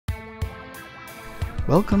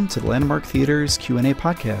Welcome to the Landmark Theater's Q&A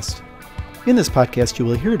podcast. In this podcast, you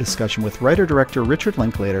will hear a discussion with writer-director Richard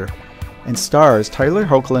Linklater and stars Tyler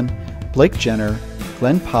Hoechlin, Blake Jenner,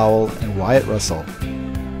 Glen Powell, and Wyatt Russell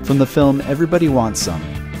from the film Everybody Wants Some,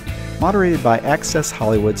 moderated by Access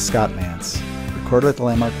Hollywood's Scott Mantz, recorded at the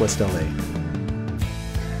Landmark West LA.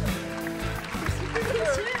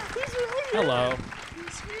 Hello.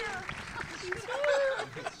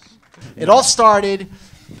 It all started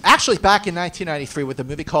actually back in 1993 with a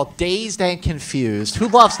movie called Dazed and Confused. Who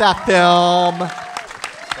loves that film?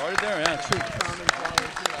 Started there, yeah,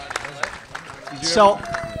 true. So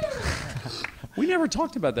We never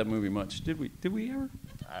talked about that movie much, did we? Did we ever?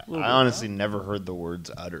 I honestly never heard the words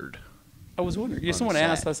uttered. I was wondering. Yeah, someone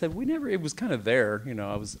asked. I said we never. It was kind of there. You know,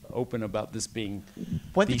 I was open about this being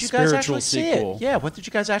when the did you guys spiritual actually sequel. see it? Yeah, when did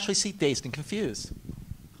you guys actually see Dazed and Confused?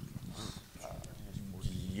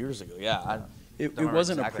 Years ago, yeah. It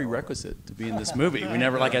wasn't a prerequisite to be in this movie. We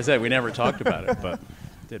never, like I said, we never talked about it, but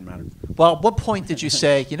it didn't matter. Well, at what point did you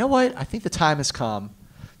say, you know what, I think the time has come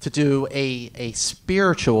to do a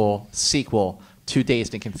spiritual sequel to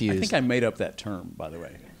Dazed and Confused? I think I made up that term, by the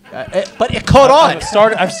way. But it caught on.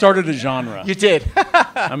 I've started a genre. You did.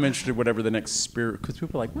 I'm interested in whatever the next spirit, because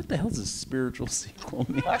people are like, what the hell does a spiritual sequel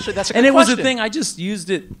mean? Actually, that's a good And it was question. a thing, I just used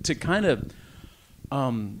it to kind of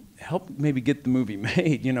help maybe get the movie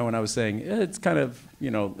made, you know, when I was saying, it's kind of,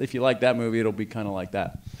 you know, if you like that movie, it'll be kind of like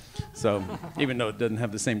that. So even though it doesn't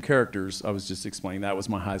have the same characters, I was just explaining that was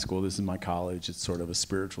my high school, this is my college, it's sort of a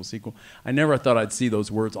spiritual sequel. I never thought I'd see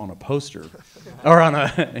those words on a poster or on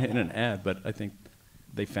in an ad, but I think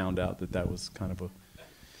they found out that was kind of well,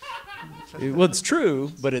 it's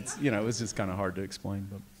true, but it's, you know, it was just kind of hard to explain.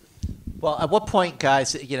 But. Well, at what point,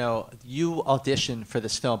 guys, you know, you auditioned for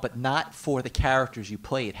this film, but not for the characters you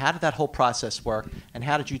played. How did that whole process work, and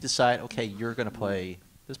how did you decide, okay, you're going to play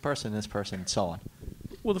this person, and so on?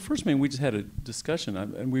 Well, the first meeting, we just had a discussion,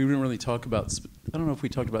 and we didn't really talk about, I don't know if we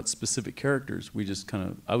talked about specific characters. We just kind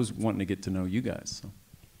of, I was wanting to get to know you guys. So.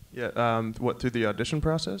 Yeah, through the audition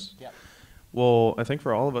process? Yeah. Well, I think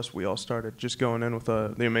for all of us, we all started just going in with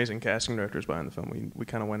the amazing casting directors behind the film. We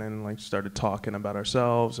kind of went in and started talking about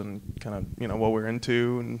ourselves and kind of, you know, what we're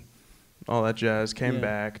into and all that jazz. Came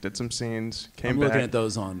back, did some scenes, came back. I'm looking at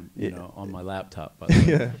those on, you know, on my laptop, by the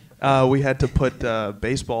way. Yeah. We had to put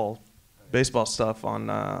baseball stuff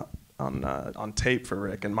on tape for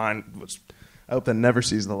Rick, and mine was, I hope that never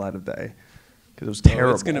sees the light of day. It was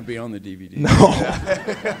terrible. It's going to be on the DVD. No.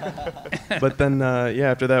 But then,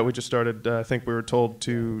 after that, we just started, I think we were told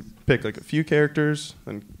to pick like a few characters,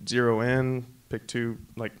 then zero in, pick two,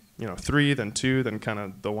 like, you know, three, then two, then kind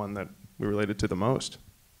of the one that we related to the most.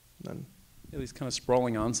 Then these kind of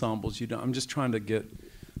sprawling ensembles, I'm just trying to get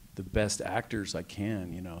the best actors I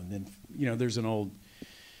can, you know. And then, you know, there's an old,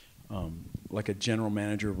 like a general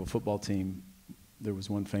manager of a football team. There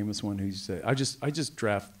was one famous one who said, I just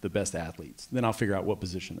draft the best athletes. Then I'll figure out what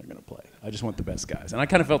position they're going to play. I just want the best guys. And I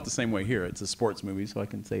kind of felt the same way here. It's a sports movie, so I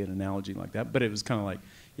can say an analogy like that. But it was kind of like,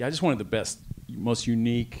 yeah, I just wanted the best, most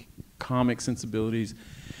unique comic sensibilities.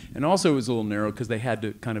 And also it was a little narrow because they had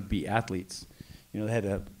to kind of be athletes. You know, they had to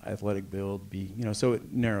have athletic build, you know, so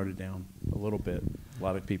it narrowed it down a little bit. A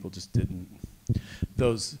lot of people just didn't.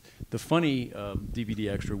 The funny DVD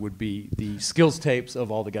extra would be the skills tapes of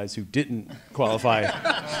all the guys who didn't qualify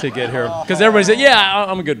to get here. Because everybody said, yeah,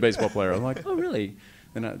 I'm a good baseball player. I'm like, oh, really?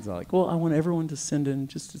 And I was like, well, I want everyone to send in,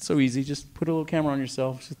 it's so easy. Just put a little camera on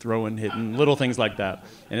yourself, just throwing, hitting, little things like that.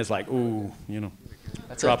 And it's like, ooh, you know,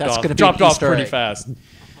 dropped off pretty fast.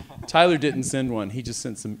 Tyler didn't send one. He just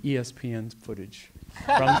sent some ESPN footage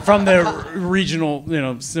from the regional, you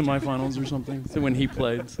know, semifinals or something. So when he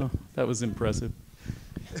played, so that was impressive.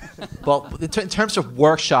 Well, in terms of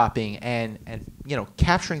workshopping and you know,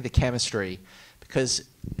 capturing the chemistry, because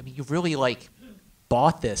I mean, you really like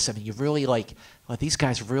bought this. I mean, you really like, well, these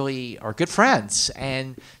guys really are good friends,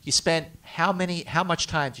 and you spent how much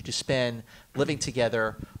time did you spend living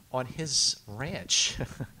together on his ranch?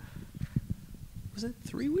 Was it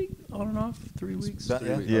 3 weeks on and off? 3 weeks? Yeah,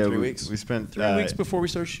 3 weeks. We spent 3 weeks before we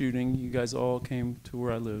started shooting. You guys all came to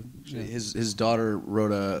where I live. Yeah. His daughter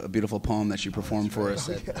wrote a beautiful poem that she performed for us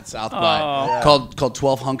at South by called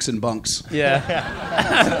 12 Hunks and Bunks. Yeah.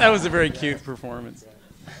 That was a very cute performance.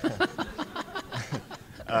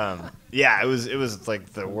 Yeah, it was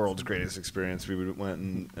like the world's greatest experience. We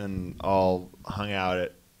went and all hung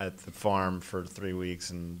out at the farm for 3 weeks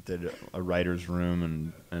and did a writer's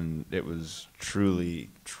room, and it was truly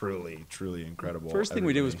incredible. First thing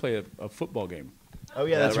we did was play a football game. Oh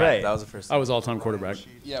yeah, that's right. That was the first. I was all-time quarterback.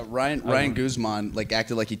 Yeah, Ryan Guzman like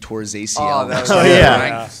acted like he tore his ACL. Oh, that was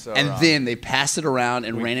yeah. so and wrong. then they passed it around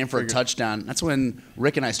and ran in for a touchdown. That's when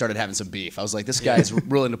Rick and I started having some beef. I was like, this guy's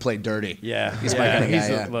willing to play dirty. Yeah, He's my kind of he's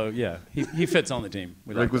guy. he fits on the team.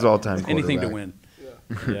 We Rick like was that. all-time Anything to quarterback.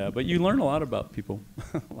 win. Yeah, but you learn a lot about people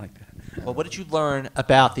like that. Well, what did you learn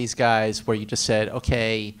about these guys where you just said,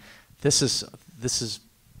 okay, this is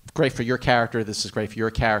great for your character, this is great for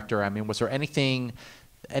your character? I mean, was there any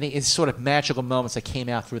sort of magical moments that came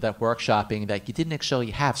out through that workshopping that you didn't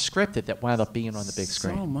actually have scripted that wound up being on the big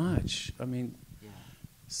screen? So much. I mean,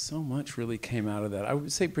 so much really came out of that. I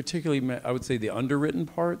would say particularly, I would say the underwritten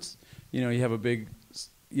parts. You know, you have a big,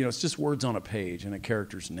 you know, it's just words on a page and a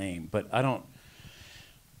character's name. But I don't,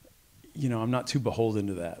 you know, I'm not too beholden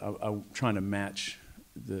to that. I'm trying to match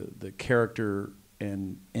the character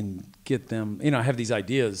and get them. You know, I have these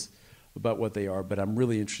ideas about what they are, but I'm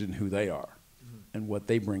really interested in who they are and what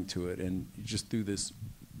they bring to it. And just through this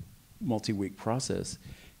multi-week process,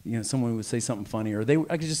 you know, someone would say something funny, or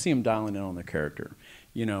I could just see them dialing in on their character.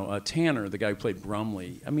 You know, Tanner, the guy who played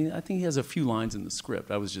Brumley, I mean, I think he has a few lines in the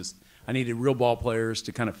script. I needed real ball players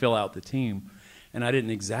to kind of fill out the team, and I didn't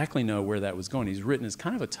exactly know where that was going. He's written as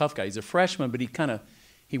kind of a tough guy. He's a freshman, but he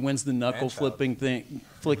wins the knuckle flicking thing,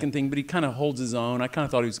 but he kind of holds his own. I kind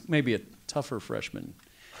of thought he was maybe a tougher freshman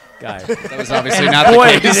guy. That was obviously not the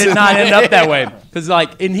Boy, case. it did not end up that way. Because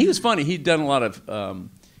and he was funny. He'd done a lot of.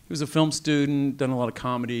 He was a film student, done a lot of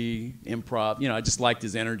comedy, improv. You know, I just liked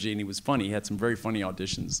his energy, and he was funny. He had some very funny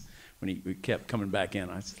auditions when he kept coming back in.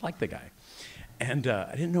 I just liked the guy. And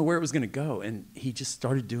I didn't know where it was going to go, and he just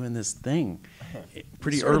started doing this thing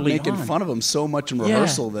pretty early making on. fun of him so much in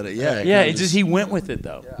rehearsal that He went with it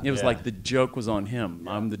though. Yeah. It was like the joke was on him.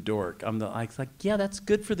 Yeah. I'm the dork. It's like, yeah, that's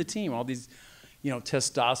good for the team. All these, you know,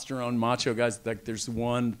 testosterone macho guys. Like there's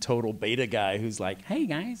one total beta guy who's like, hey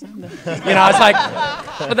guys, I'm the, you know, it's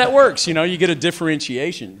like, but that works. You know, you get a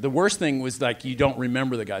differentiation. The worst thing was like you don't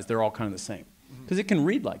remember the guys. They're all kind of the same because it can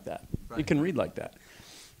read like that. Right. It can read like that,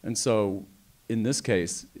 and so. In this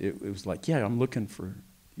case, it was like, yeah, I'm looking for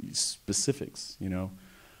specifics, you know.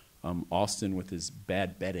 Austin with his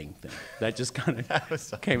bad betting thing. That just kind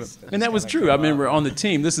of came up. And that was true. I remember on the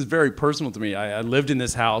team, this is very personal to me. I lived in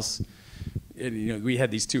this house. And, you know, we had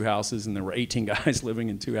these two houses, and there were 18 guys living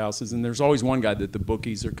in two houses. And there's always one guy that the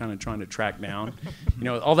bookies are kind of trying to track down. You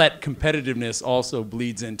know, all that competitiveness also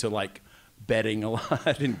bleeds into, like, betting a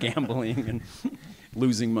lot and gambling and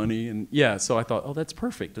losing money, and so I thought, oh, that's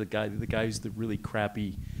perfect. The guy who's the really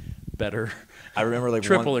crappy better. I remember like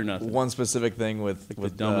triple or nothing. One specific thing with the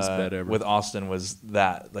dumbest bet ever with Austin was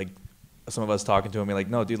that like some of us talking to him, like,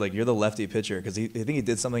 no, dude, like you're the lefty pitcher because I think he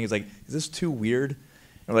did something. He's like, is this too weird?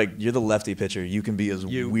 Or like you're the lefty pitcher, you can be as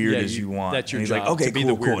weird as you want. That's your and he's job. Like, okay, to be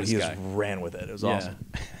cool, the cool. And he guy. just ran with it. It was awesome.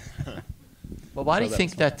 Well, why do you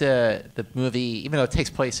think that the movie, even though it takes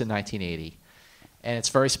place in 1980, and it's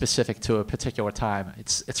very specific to a particular time,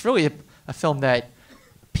 it's really a film that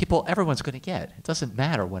everyone's going to get. It doesn't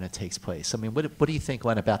matter when it takes place. I mean, what do you think,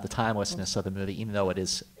 Glenn, about the timelessness of the movie, even though it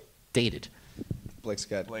is dated? Blake's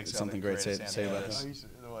got something great to say about this.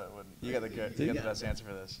 You got the best answer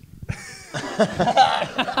for this.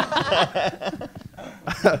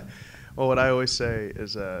 Well, what I always say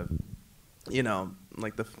is, you know,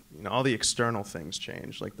 like all the external things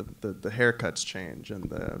change, like the haircuts change and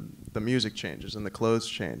the music changes and the clothes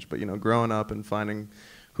change. But you know, growing up and finding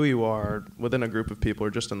who you are within a group of people or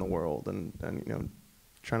just in the world, and you know,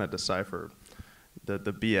 trying to decipher the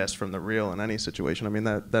BS from the real in any situation. I mean,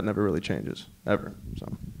 that never really changes ever.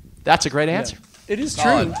 So that's a great answer. Yeah. It is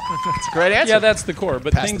Solid. true. It's a great answer. Yeah, that's the core.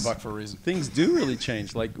 But Pass the buck for a reason. Things do really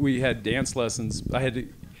change. Like we had dance lessons. I had to.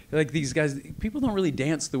 Like these guys, people don't really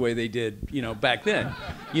dance the way they did, you know, back then.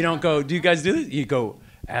 You don't go, do you guys do this? You go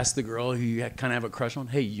ask the girl who you kind of have a crush on,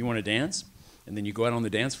 hey, you want to dance? And then you go out on the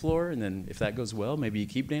dance floor, and then if that goes well, maybe you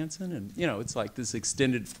keep dancing. And, you know, it's like this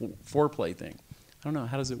extended foreplay thing. I don't know,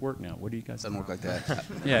 how does it work now? What do you guys Doesn't work like that.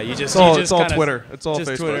 Yeah, it's all Twitter. It's all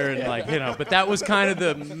just Facebook. Twitter and like, you know, but that was kind of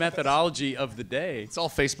the methodology of the day. It's all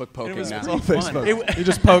Facebook poking now. It's all Facebook. You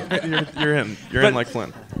just poke. You're in. You're in like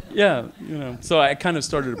Flynn. Yeah, you know. So I kind of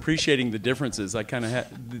started appreciating the differences. I kind of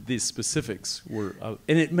had the specifics were,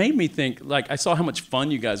 and it made me think. Like I saw how much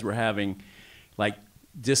fun you guys were having, like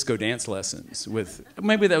disco dance lessons with.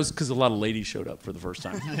 Maybe that was because a lot of ladies showed up for the first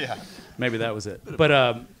time. Yeah. Maybe that was it.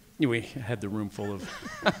 But we had the room full of.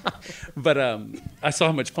 But I saw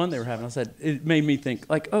how much fun they were having. I said it made me think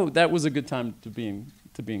like, oh, that was a good time to be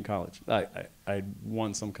in college. I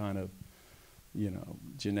won some kind of, you know,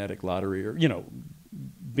 genetic lottery or you know.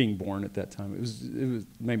 Being born at that time, it was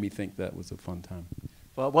made me think that was a fun time.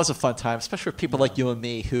 Well, it was a fun time, especially for people like you and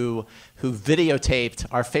me who videotaped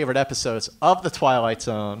our favorite episodes of The Twilight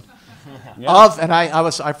Zone.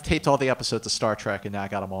 I've taped all the episodes of Star Trek, and now I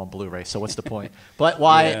got them all on Blu-ray. So what's the point? But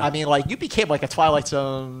I mean, like, you became like a Twilight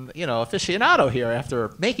Zone, aficionado here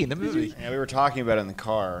after making the movie. Yeah, we were talking about it in the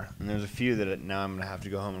car, and there's a few that now I'm gonna have to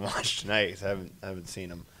go home and watch tonight because I haven't seen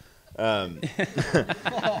them. But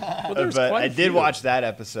I did watch that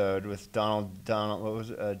episode with Donald. What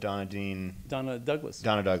was it? Donna Douglas,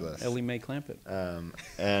 Ellie Mae Clampett,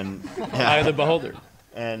 and Eye of the Beholder.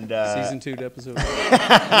 And season 2 to episode 5.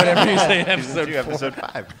 Whatever you say, episode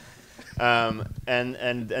 5.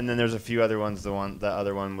 And then there's a few other ones. The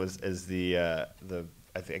other one I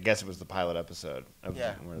guess it was the pilot episode.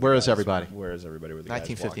 Where is everybody? Where is everybody? With the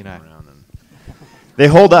 1959. guys walking around and they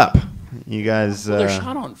hold up. You guys. Well, they're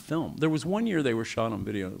shot on film. There was one year they were shot on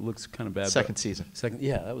video. It looks kind of bad. Second season.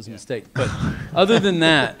 Yeah, that was a mistake. But other than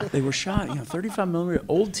that, they were shot. 35 millimeter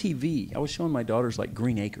old TV. I was showing my daughters like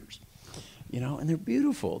Green Acres. And they're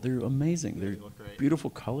beautiful. They're amazing. They're beautiful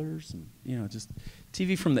colors, and just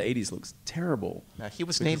TV from the '80s looks terrible. Now, he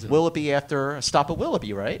was named Willoughby after a stop at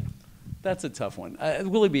Willoughby, right? That's a tough one.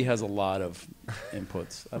 Willoughby has a lot of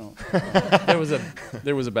inputs.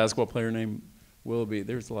 There was a basketball player named Willoughby.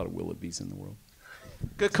 There's a lot of Willoughbys in the world.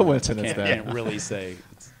 Good coincidence. Can't really say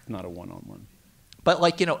it's not a one-on-one. But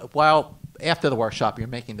while after the workshop you're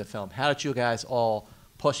making the film, how did you guys all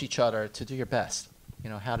push each other to do your best?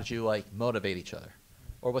 How did you motivate each other?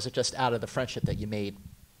 Or was it just out of the friendship that you made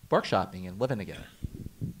workshopping and living together?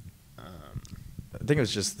 I think it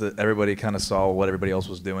was just that everybody kind of saw what everybody else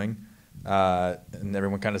was doing. And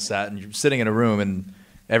everyone kind of sat, and you're sitting in a room, and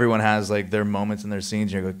everyone has their moments and their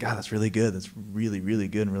scenes. And you go, God, that's really good. That's really, really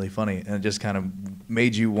good and really funny. And it just kind of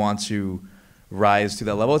made you want to rise to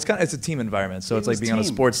that level. It's a team environment. So it's like being on a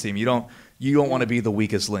sports team. You don't want to be the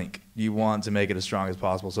weakest link. You want to make it as strong as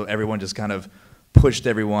possible. So everyone just kind of pushed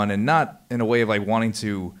everyone, and not in a way of wanting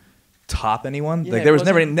to top anyone. There was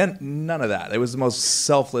never none of that. It was the most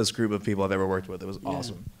selfless group of people I've ever worked with. It was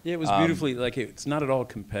awesome. Yeah, it was beautifully it's not at all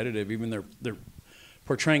competitive. Even they're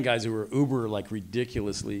portraying guys who were uber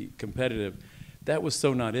ridiculously competitive. That was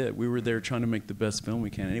so not it. We were there trying to make the best film we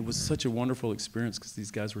can, and it was such a wonderful experience because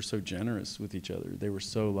these guys were so generous with each other. They were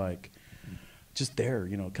so just there,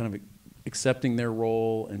 kind of accepting their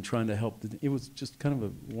role and trying to help. It was just kind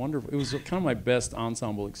of a wonderful. It was kind of my best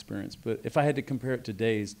ensemble experience. But if I had to compare it to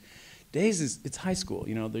Days it's high school.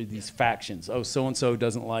 There are these factions. Oh, so and so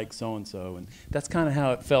doesn't like so and so, and that's kind of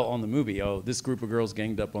how it felt on the movie. Oh, this group of girls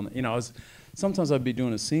ganged up on. Sometimes I'd be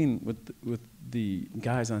doing a scene with the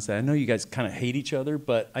guys, and I say, I know you guys kind of hate each other,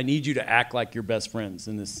 but I need you to act like you're best friends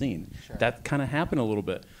in this scene. Sure. That kind of happened a little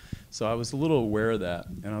bit, so I was a little aware of that,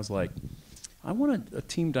 and I was like, I want a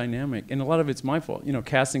team dynamic, and a lot of it's my fault.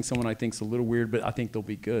 Casting someone I think's a little weird, but I think they'll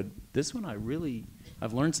be good. This one,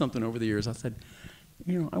 I've learned something over the years. I said,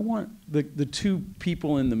 I want the two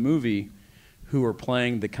people in the movie who are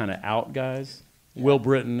playing the kind of out guys. Yeah. Will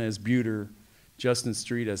Britton as Buter, Justin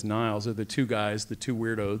Street as Niles are the two guys, the two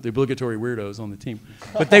weirdos, the obligatory weirdos on the team.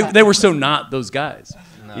 But they were so not those guys.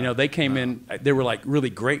 No, they came in. They were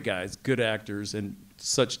really great guys, good actors, and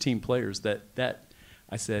such team players that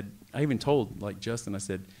I said. I even told Justin, I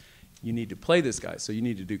said, you need to play this guy, so you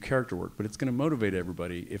need to do character work, but it's going to motivate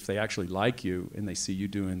everybody if they actually like you and they see you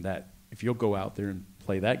doing that. If you'll go out there and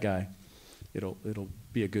play that guy, it'll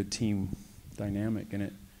be a good team dynamic,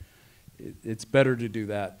 and it's better to do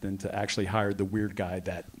that than to actually hire the weird guy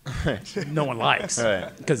that no one likes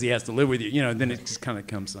because he has to live with you. Then it just kind of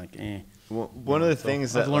comes Well, one of the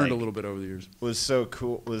things that I've learned a little bit over the years was so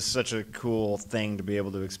cool, was such a cool thing to be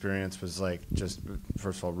able to experience, was just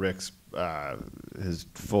first of all Rick's his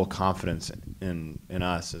full confidence in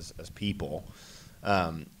us as people,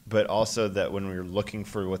 but also that when we were looking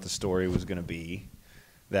for what the story was going to be,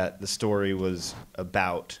 that the story was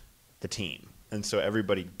about the team, and so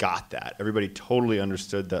everybody got that. Everybody totally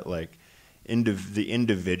understood that the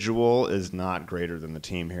individual is not greater than the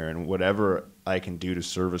team here, and whatever I can do to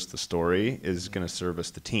service the story is going to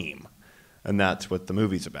service the team, and that's what the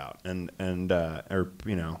movie's about, and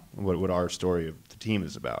what our story of the team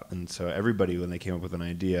is about. And so everybody, when they came up with an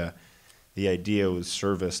idea, the idea was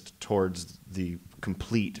serviced towards the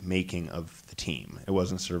complete making of the team. It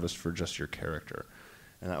wasn't serviced for just your character,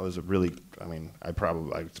 and that was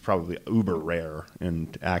it's probably uber rare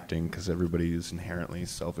in acting because everybody is inherently a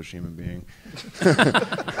selfish human being.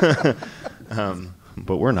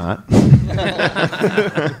 But we're not.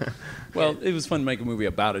 Well, it was fun to make a movie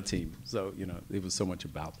about a team, so it was so much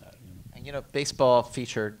about that. And baseball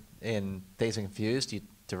featured in Dazed and Confused. You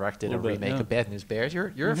directed a remake of Bad News Bears.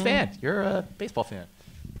 You're a fan. You're a baseball fan.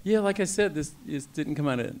 Yeah, like I said, this didn't come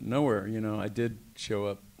out of nowhere. I did show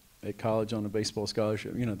up at college on a baseball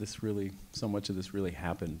scholarship. So much of this really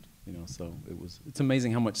happened. So it's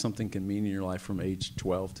amazing how much something can mean in your life from age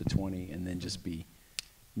 12 to 20, and then just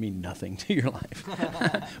mean nothing to your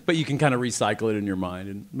life. But you can kind of recycle it in your mind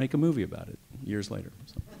and make a movie about it years later.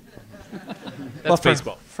 So. That's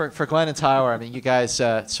baseball. For Glen and Tyler, I mean, you guys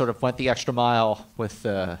sort of went the extra mile with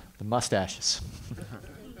the mustaches.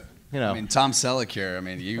 I mean, Tom Selleck here. I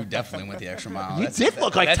mean, you definitely went the extra mile. You did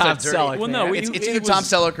look like Tom Selleck. Well, no, it's either Tom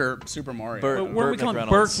Selleck or Super Mario. What were we calling him?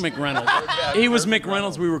 Burt McReynolds. He was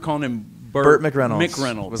McReynolds. We were calling him Burt McReynolds.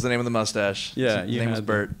 McReynolds Was the name of the mustache. Yeah, His name was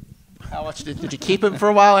Burt. How much did you keep him for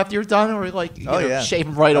a while after you were done, or shave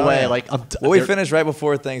him right away? Yeah. Well, we finished right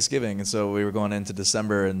before Thanksgiving, and so we were going into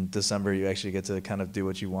December. And December, you actually get to kind of do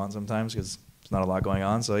what you want sometimes because there's not a lot going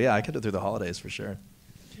on. So yeah, I kept it through the holidays for sure.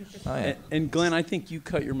 Oh, yeah. And Glenn, I think you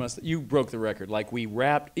cut your mustache. You broke the record. Like we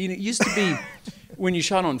wrapped. It used to be when you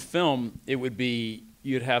shot on film, it would be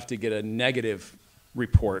you'd have to get a negative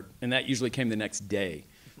report, and that usually came the next day.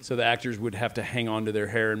 So the actors would have to hang on to their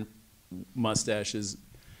hair and mustaches,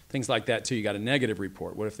 things like that, till you got a negative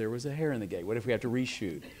report. What if there was a hair in the gate? What if we have to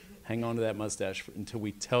reshoot? Hang on to that mustache until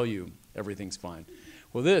we tell you everything's fine.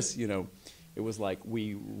 Well, this, it was like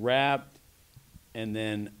we wrapped, and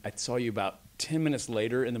then I saw you about 10 minutes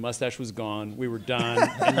later, and the mustache was gone. We were done,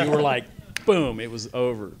 and you were like, boom, it was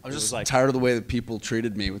over. I was just tired of the way that people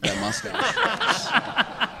treated me with that mustache.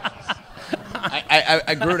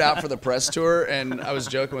 I grew it out for the press tour, and I was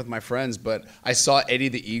joking with my friends, but I saw Eddie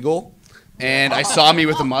the Eagle, and I saw me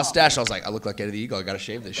with a mustache. I was like, I look like Eddie the Eagle. I got to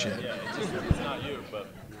shave this shit. Yeah, it's not you, but...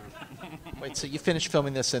 Wait, so you finished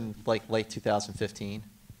filming this in late 2015?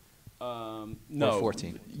 No,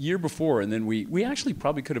 14. Year before, and then we actually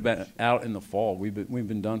probably could have been out in the fall. We've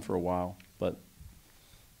been done for a while, but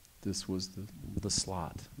this was the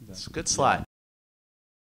slot. It's a good slot.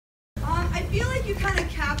 I feel like you kind of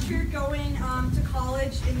captured going to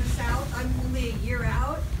college in the South. I'm only a year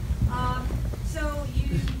out, so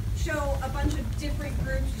you show a bunch of different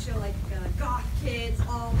groups. You show like goth kids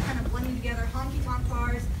all kind of blending together, honky tonk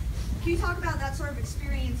bars. Can you talk about that sort of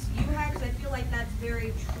experience you had? Because I feel like that's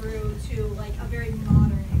very true to like a very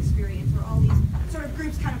modern experience where all these sort of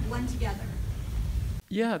groups kind of blend together.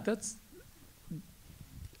 Yeah,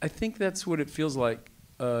 I think that's what it feels like,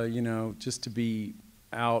 just to be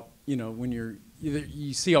out, when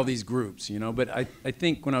you see all these groups, but I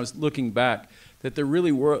think when I was looking back that there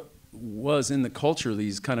really was in the culture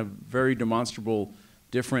these kind of very demonstrable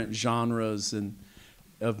different genres and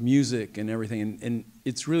of music and everything, and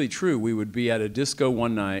it's really true. We would be at a disco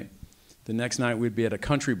one night, the next night we'd be at a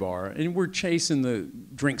country bar, and we're chasing the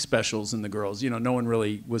drink specials and the girls. No one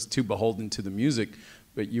really was too beholden to the music,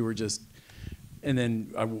 but you were just. And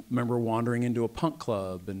then I remember wandering into a punk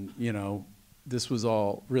club, and this was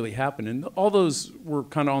all really happening. All those were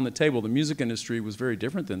kind of on the table. The music industry was very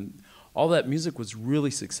different than all that. Music was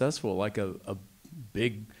really successful. Like a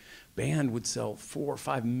big band would sell 4 or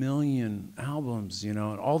 5 million albums, and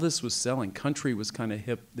all this was selling. Country was kind of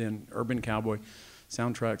hip then, urban cowboy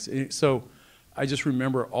soundtracks. So I just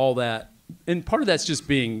remember all that. And part of that's just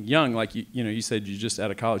being young, like you said you're just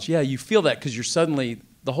out of college. Yeah, you feel that because you're suddenly,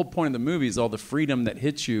 the whole point of the movie is all the freedom that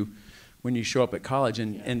hits you when you show up at college.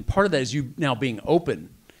 And part of that is you now being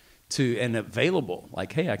open to and available.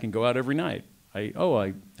 Like, hey, I can go out every night.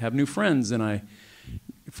 I have new friends, and I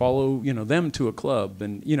follow them to a club,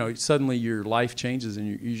 and suddenly your life changes and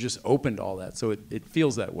you just open to all that, so it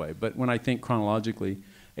feels that way. But when I think chronologically,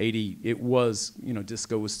 80, it was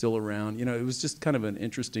disco was still around. It was just kind of an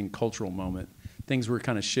interesting cultural moment. Things were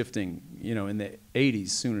kind of shifting in the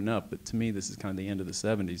 80s soon enough, but to me this is kind of the end of the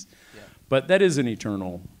 70s. Yeah. But that is an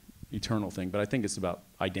eternal thing. But I think it's about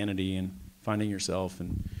identity and finding yourself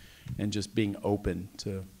and just being open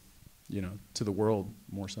to to the world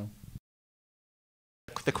more so.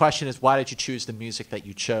 The question is, why did you choose the music that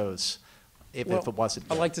you chose, if it wasn't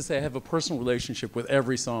good? I like to say I have a personal relationship with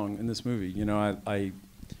every song in this movie. I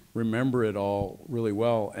remember it all really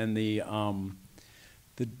well. And the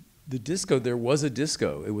disco, there was a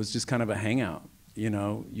disco. It was just kind of a hangout.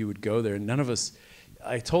 You would go there. None of us,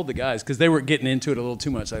 I told the guys, because they were getting into it a little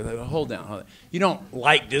too much. I was like, hold down. You don't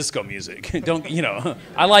like disco music.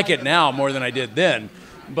 I like it now more than I did then.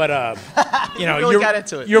 But got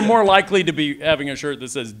into it. You're more likely to be having a shirt that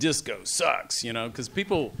says "disco sucks," because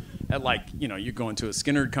people at you're going to a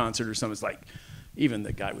Skinner concert or something. It's like even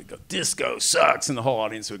the guy would go "disco sucks," and the whole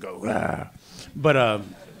audience would go "ah." But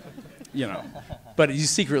but you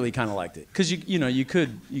secretly kind of liked it because you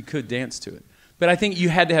could dance to it. But I think you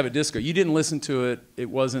had to have a disco. You didn't listen to it. It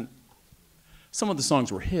wasn't some of the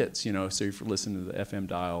songs were hits, you know. So if you're listening to the FM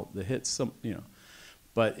dial, the hits, some, you know.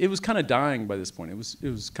 But it was kind of dying by this point. It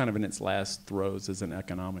was kind of in its last throes as an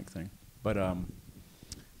economic thing. But I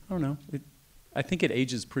don't know. I think it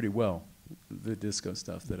ages pretty well. The disco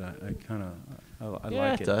stuff that I kind of I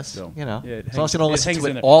Yeah, like it does. So, You know, yeah, as long as you don't listen hangs to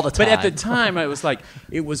in it there. all the time. But at the time, I was like,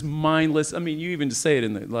 it was mindless. I mean, you even say it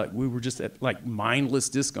in the like we were just at like mindless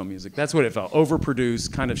disco music. That's what it felt.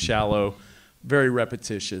 Overproduced, kind of shallow, very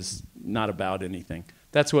repetitious, not about anything.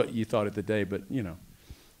 That's what you thought at the day. But you know,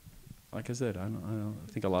 like I said, I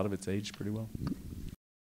think a lot of it's aged pretty well.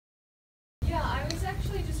 Yeah, I was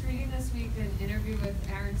actually just reading this week an interview with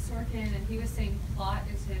Aaron Sorkin, and he was saying plot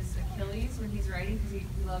is his Achilles when he's writing because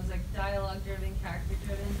he loves like dialogue-driven,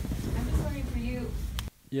 character-driven. I'm just wondering for you.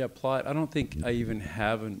 Yeah, plot. I don't think I even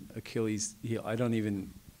have an Achilles heel. I don't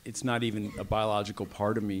even. It's not even a biological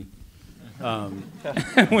part of me.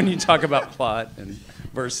 When you talk about plot and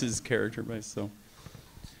versus character-based, so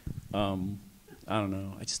I don't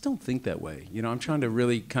know. I just don't think that way. You know, I'm trying to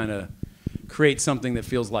really kind of create something that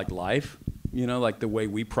feels like life. You know, like the way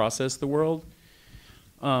we process the world,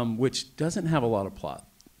 which doesn't have a lot of plot.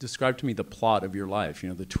 Describe to me the plot of your life, you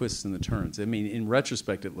know, the twists and the turns. I mean, in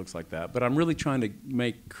retrospect, it looks like that. But I'm really trying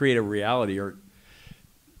to create a reality, or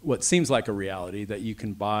what seems like a reality, that you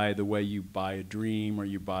can buy the way you buy a dream, or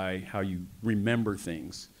you buy how you remember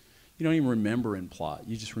things. You don't even remember in plot.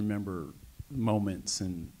 You just remember moments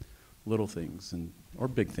and little things or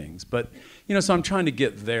big things. But, you know, so I'm trying to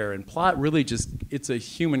get there. And plot really just, it's a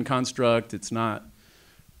human construct. It's not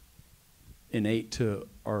innate to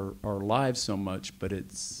our lives so much, but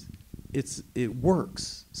it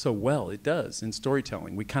works so well. It does in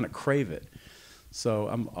storytelling. We kind of crave it.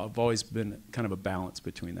 So I've always been kind of a balance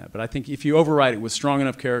between that. But I think if you override it with strong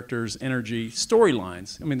enough characters, energy,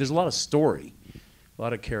 storylines, I mean, there's a lot of story, a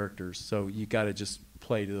lot of characters. So you got to just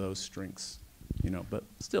play to those strengths. You know, but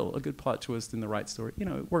still a good plot twist in the right story. You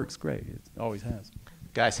know, it works great. It always has.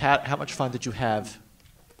 Guys, how much fun did you have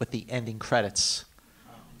with the ending credits?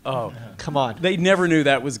 Oh, come on! They never knew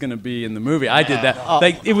that was going to be in the movie. I did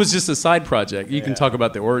that. It was just a side project. You can talk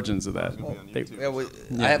about the origins of that.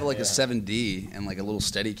 I have like a 7D and like a little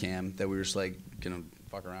Steadicam that we were just like gonna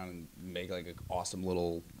fuck around and make like an awesome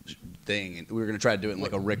little thing. And we were gonna try to do it in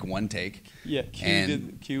like a Rick one take. Yeah,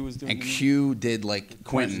 Q was doing. And Q did like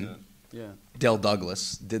Quentin. Yeah. Del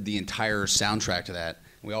Douglas did the entire soundtrack to that.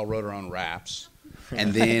 We all wrote our own raps.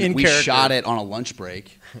 And then we shot it on a lunch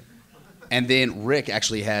break. And then Rick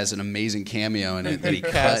actually has an amazing cameo in it that he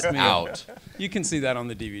cut out. You can see that on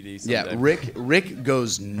the DVD someday. Yeah, Rick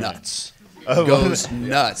goes nuts.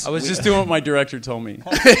 Nuts. I was just doing what my director told me.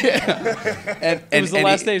 and it was the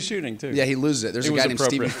last day of shooting, too. Yeah, he loses it. There's a guy named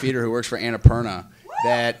Stephen Feeder who works for Annapurna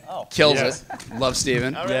that kills it. Love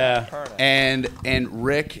Steven. Yeah. And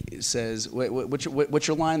Rick says, what's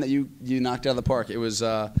your line that you knocked out of the park? It was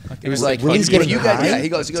like if you guys, he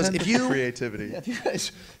goes if you creativity. If you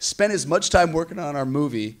guys spend as much time working on our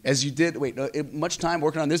movie as you did much time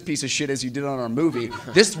working on this piece of shit as you did on our movie,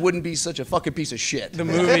 this wouldn't be such a fucking piece of shit. The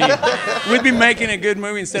movie, we'd be making a good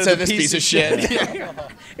movie instead of this piece of shit.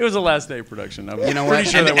 It was a last day production. You know what?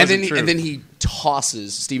 Sure and then he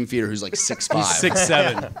tosses Stephen Feeder, who's like 6'5". 6'7".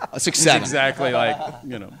 6'7". Exactly like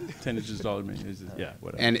 10 inches taller than me. Yeah,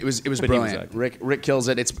 whatever. And it was brilliant. Rick kills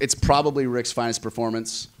it. It's probably Rick's finest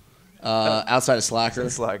performance outside of Slacker.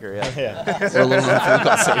 Slacker, yeah. Or a little known film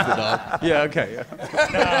called Save the Dog. Yeah. Okay.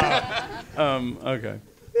 Yeah. Okay.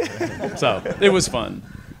 So it was fun.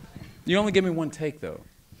 You only give me one take though.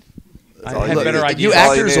 I had better ideas. You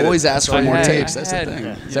actors always ask for more takes. That's the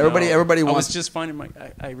thing. So everybody wants. I was just finding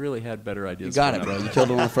I really had better ideas. You got it, bro. You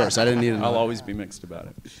killed it on the first. I didn't need it. I'll always be mixed about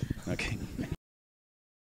it. Okay.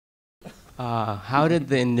 How did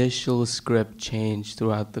the initial script change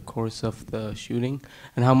throughout the course of the shooting,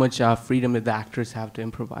 and how much freedom did the actors have to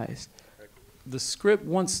improvise? The script,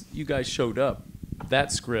 once you guys showed up,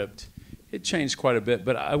 that script, it changed quite a bit.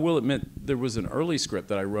 But I will admit, there was an early script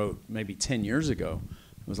that I wrote maybe 10 years ago.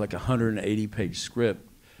 It was like a 180-page script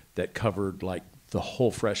that covered like the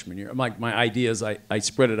whole freshman year. Like my ideas, I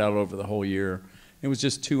spread it out over the whole year. It was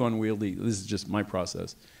just too unwieldy. This is just my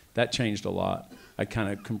process. That changed a lot. I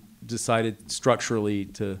kind of decided structurally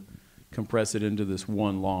to compress it into this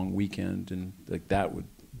one long weekend, and like that would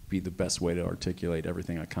be the best way to articulate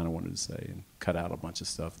everything I kind of wanted to say, and cut out a bunch of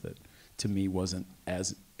stuff that to me wasn't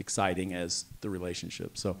as exciting as the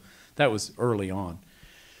relationship. So that was early on.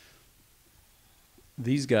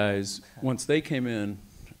 These guys, once they came in,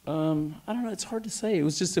 I don't know, it's hard to say. It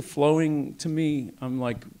was just a flowing, to me, I'm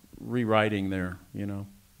like rewriting there,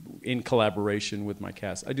 in collaboration with my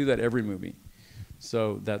cast. I do that every movie.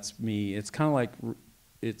 So that's me. It's kind of like,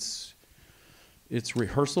 it's it's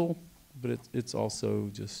rehearsal, but it's also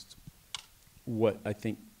just what I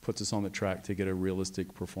think puts us on the track to get a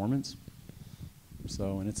realistic performance.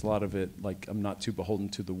 So, and it's a lot of it, like, I'm not too beholden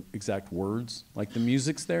to the exact words. Like, the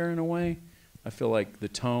music's there in a way. I feel like the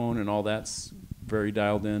tone and all that's very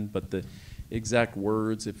dialed in, but the exact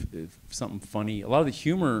words, if something funny, a lot of the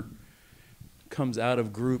humor comes out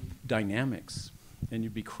of group dynamics, and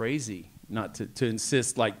you'd be crazy not to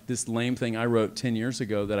insist, like this lame thing I wrote 10 years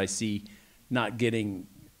ago that I see not getting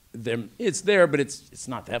them. It's there, but it's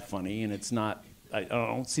not that funny, and it's not, I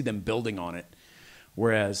don't see them building on it.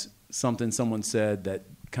 Whereas something someone said that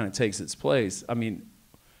kind of takes its place, I mean,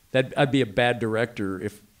 I'd be a bad director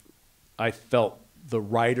if I felt the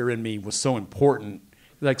writer in me was so important.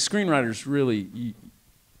 Like, screenwriters really,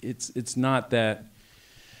 it's not that.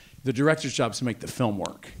 The director's job is to make the film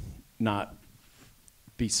work, not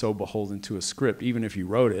be so beholden to a script. Even if you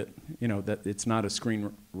wrote it, you know, that it's not a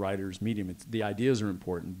screenwriter's medium. The ideas are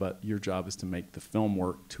important, but your job is to make the film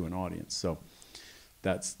work to an audience. So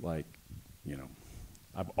that's like, you know,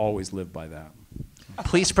 I've always lived by that.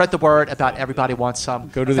 Please spread the word about Everybody Wants Some.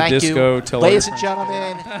 Go to the disco. Tell ladies and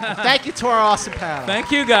gentlemen, thank you to our awesome panel.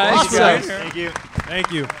 Thank you, guys. Awesome. Thank you.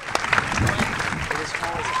 Thank you. It is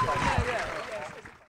always a pleasure.